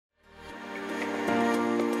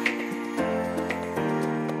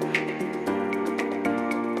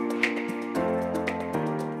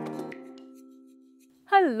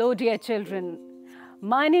Hello dear children,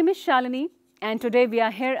 my name is Shalini and today we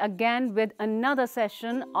are here again with another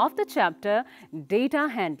session of the chapter Data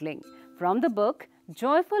Handling from the book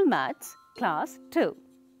Joyful Maths Class 2.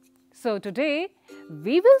 So today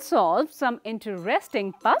we will solve some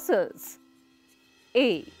interesting puzzles.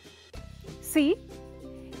 A. See,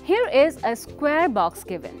 here is a square box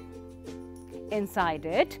given. Inside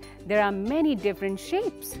it there are many different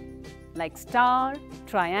shapes like star,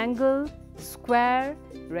 triangle, square,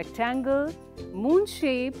 rectangle, moon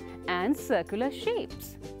shape and circular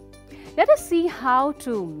shapes. Let us see how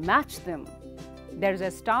to match them. There is a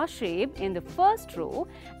star shape in the first row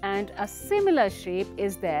and a similar shape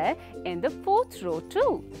is there in the fourth row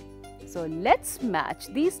too. So let's match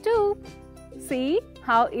these two. See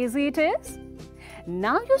how easy it is?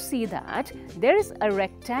 Now you see that there is a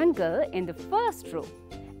rectangle in the first row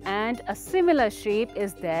and a similar shape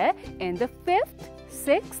is there in the fifth,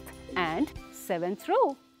 sixth and seventh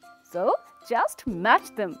row. So just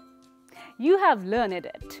match them. You have learned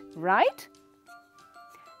it, right?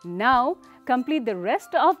 Now complete the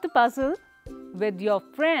rest of the puzzle with your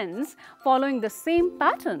friends following the same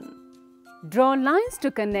pattern. Draw lines to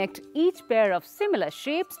connect each pair of similar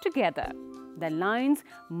shapes together. The lines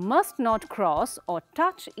must not cross or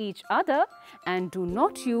touch each other and do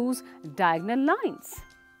not use diagonal lines.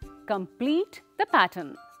 Complete the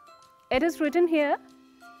pattern. It is written here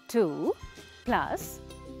 2 plus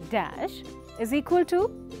dash is equal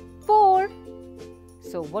to 4.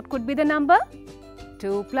 So what could be the number?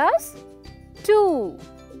 2 plus 2.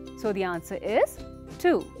 So the answer is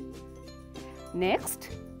 2. Next,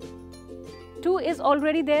 2 is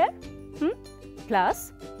already there.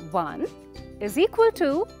 Plus 1 is equal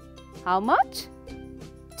to how much?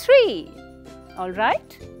 3.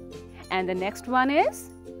 Alright. And the next one is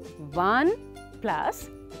 1 plus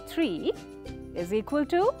 3 is equal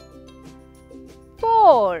to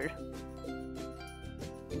 4.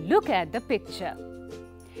 Look at the picture.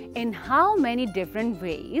 In how many different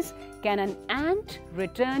ways can an ant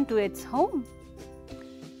return to its home?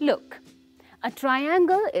 Look, a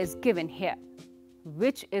triangle is given here,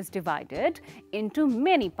 which is divided into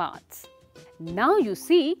many parts. Now you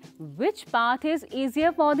see which path is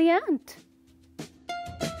easier for the ant.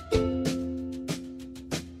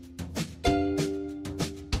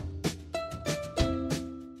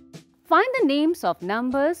 Find the names of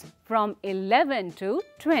numbers from 11 to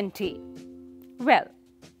 20. Well,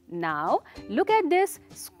 now look at this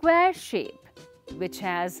square shape which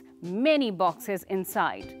has many boxes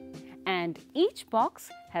inside and each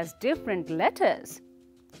box has different letters.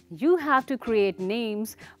 You have to create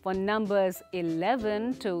names for numbers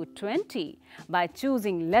 11 to 20 by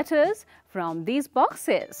choosing letters from these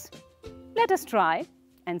boxes. Let us try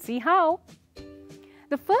and see how.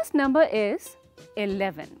 The first number is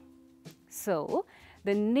 11. So,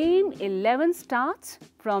 the name 11 starts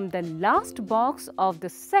from the last box of the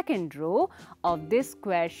second row of this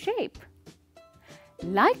square shape.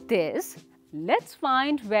 Like this, let's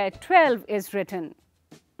find where 12 is written.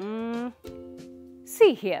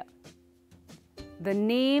 See here. The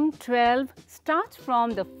name 12 starts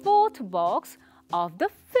from the fourth box of the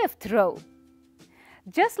fifth row.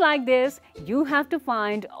 Just like this, you have to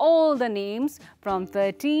find all the names from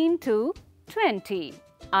 13 to 20.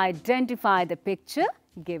 Identify the picture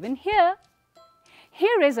given here.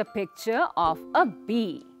 Here is a picture of a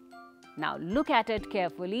bee. Now look at it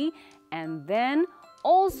carefully and then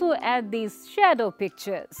also add these shadow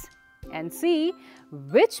pictures and see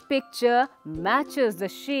which picture matches the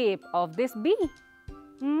shape of this bee.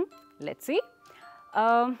 Let's see.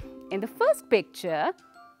 In the first picture,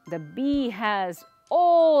 the bee has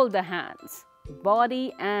all the hands,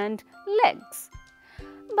 body and legs.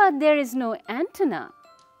 But there is no antenna.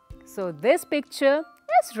 So this picture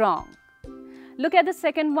is wrong. Look at the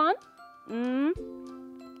second one.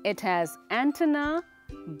 It has antenna,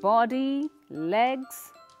 body,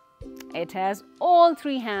 legs. It has all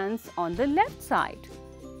three hands on the left side.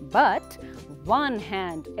 But one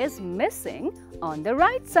hand is missing on the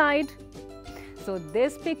right side. So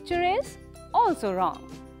this picture is also wrong.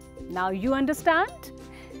 Now you understand?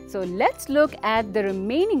 So let's look at the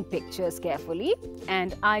remaining pictures carefully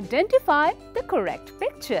and identify the correct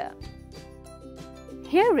picture.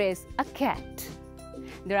 Here is a cat.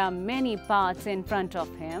 There are many parts in front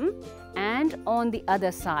of him and on the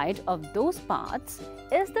other side of those parts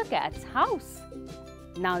is the cat's house.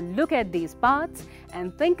 Now look at these parts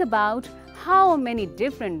and think about how many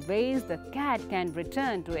different ways the cat can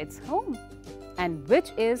return to its home and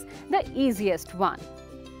which is the easiest one.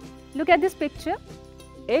 Look at this picture.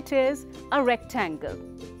 It is a rectangle.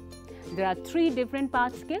 There are three different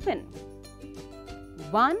parts given.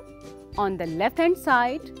 One on the left hand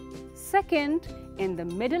side, second in the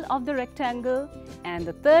middle of the rectangle, and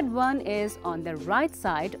the third one is on the right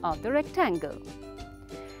side of the rectangle.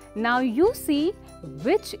 Now you see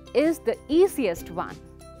which is the easiest one.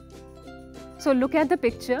 So look at the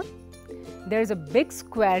picture. There is a big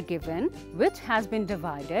square given which has been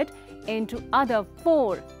divided into other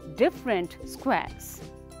 4 different squares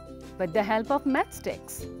with the help of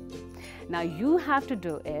matchsticks. Now you have to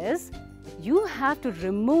do is, you have to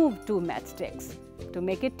remove 2 matchsticks to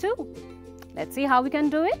make it 2. Let's see how we can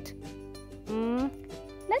do it.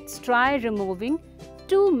 Let's try removing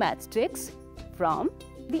 2 matchsticks from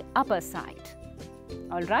the upper side.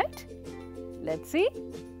 Alright, let's see.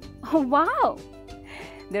 Oh wow!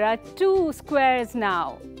 There are 2 squares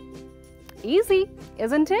now. Easy,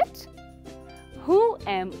 isn't it? Who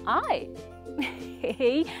am I?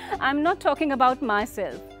 Hey, I'm not talking about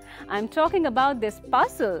myself. I'm talking about this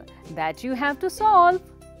puzzle that you have to solve.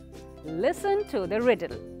 Listen to the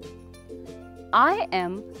riddle. I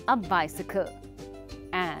am a bicycle,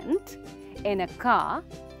 and in a car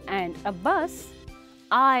and a bus,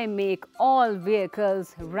 I make all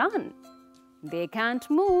vehicles run. They can't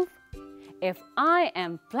move. If I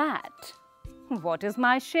am flat, what is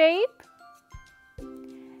my shape?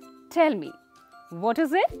 Tell me, what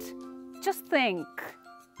is it? Just think.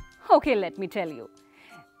 Okay, let me tell you.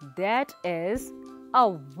 That is a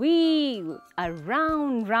wheel, a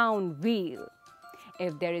round wheel.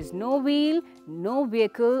 If there is no wheel, no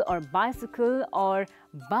vehicle or bicycle or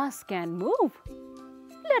bus can move.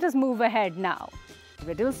 Let us move ahead now.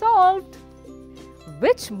 Riddle solved.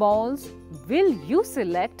 Which balls will you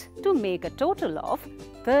select to make a total of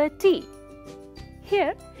 30?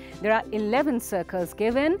 Here, there are 11 circles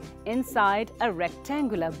given inside a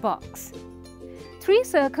rectangular box. 3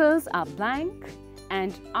 circles are blank,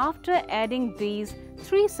 and after adding these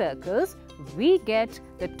 3 circles, we get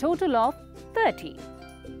the total of 30.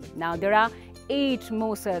 Now there are 8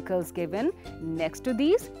 more circles given next to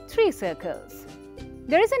these 3 circles.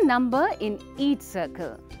 There is a number in each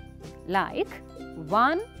circle, like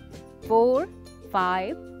 1, 4,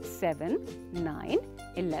 5, 7, 9,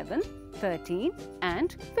 11, 13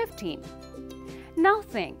 and 15. Now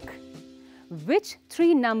think, which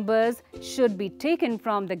 3 numbers should be taken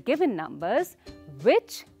from the given numbers,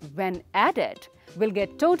 which when added will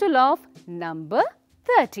get total of number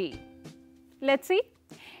 30? Let's see.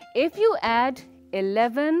 If you add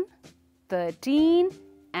 11, 13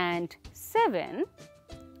 and 7,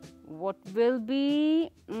 what will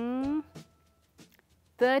be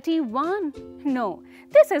 31? No,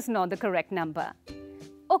 this is not the correct number.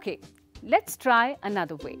 Okay, let's try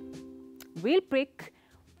another way. We'll pick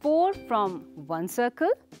 4 from one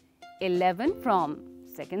circle, 11 from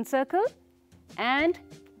second circle and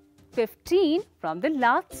 15 from the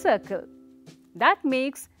last circle. That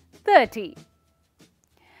makes 30.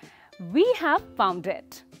 We have found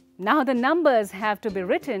it. Now the numbers have to be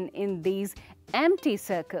written in these empty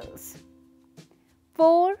circles.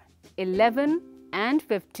 4, 11 and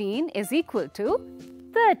 15 is equal to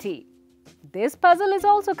 30. This puzzle is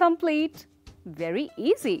also complete. Very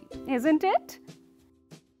easy, isn't it?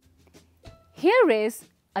 Here is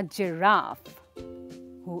a giraffe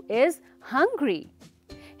who is hungry.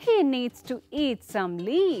 He needs to eat some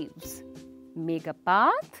leaves. Make a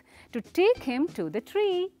path to take him to the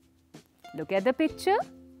tree. Look at the picture.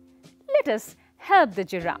 Let us help the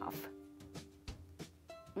giraffe.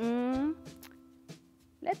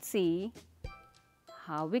 Let's see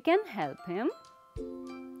how we can help him.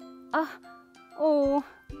 Oh,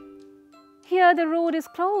 here the road is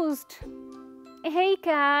closed. Hey,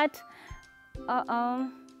 cat.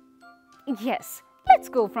 Yes, let's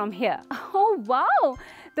go from here. Oh, wow,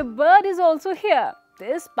 the bird is also here.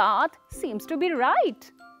 This path seems to be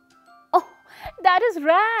right. Oh, that is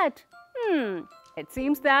rat. It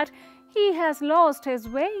seems that he has lost his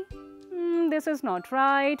way. This is not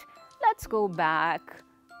right. Let's go back.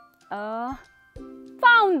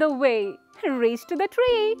 Found the way. Reached to the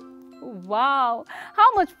tree. Wow,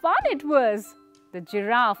 how much fun it was. The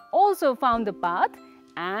giraffe also found the path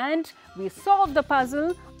and we solved the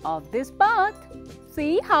puzzle of this path.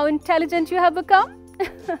 See how intelligent you have become?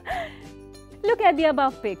 Look at the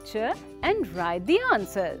above picture and write the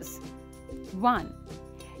answers. 1.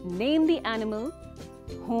 Name the animal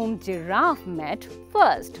whom giraffe met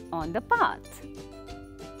first on the path.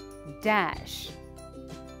 Dash.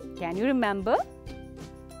 Can you remember?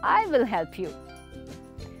 I will help you.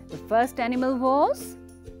 The first animal was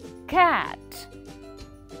cat.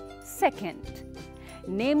 Second,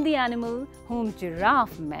 name the animal whom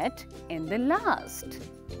giraffe met in the last.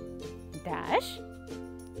 Dash.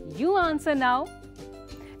 You answer now.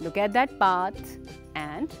 Look at that path.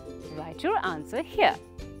 and write your answer here.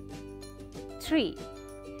 3.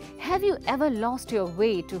 Have you ever lost your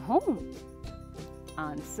way to home?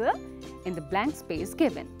 Answer in the blank space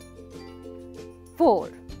given. 4.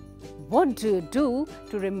 What do you do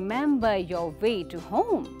to remember your way to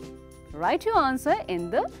home? Write your answer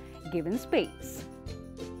in the given space.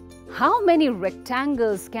 How many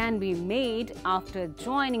rectangles can be made after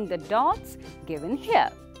joining the dots given here?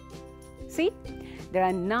 See, there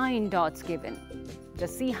are 9 dots given.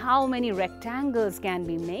 Just see how many rectangles can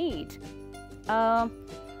be made.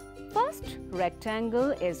 First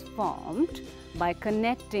rectangle is formed by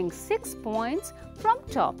connecting 6 points from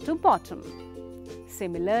top to bottom.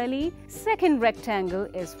 Similarly, second rectangle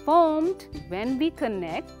is formed when we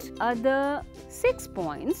connect other 6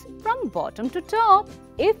 points from bottom to top.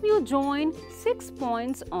 If you join 6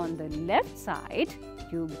 points on the left side,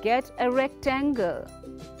 you get a rectangle.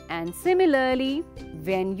 And similarly,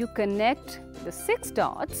 when you connect the 6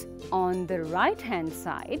 dots on the right hand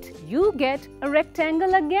side, you get a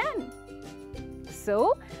rectangle again.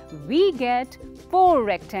 So, we get 4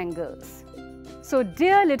 rectangles. So,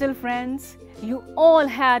 dear little friends, you all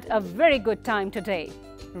had a very good time today,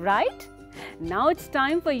 right? Now it's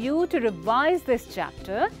time for you to revise this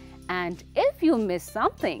chapter, and if you missed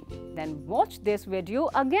something, then watch this video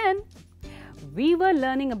again. We were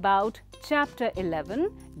learning about Chapter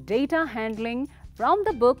 11, Data Handling, from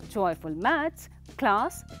the book Joyful Maths,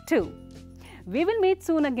 Class 2. We will meet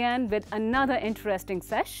soon again with another interesting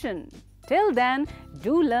session. Till then,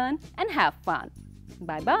 do learn and have fun.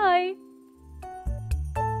 Bye-bye.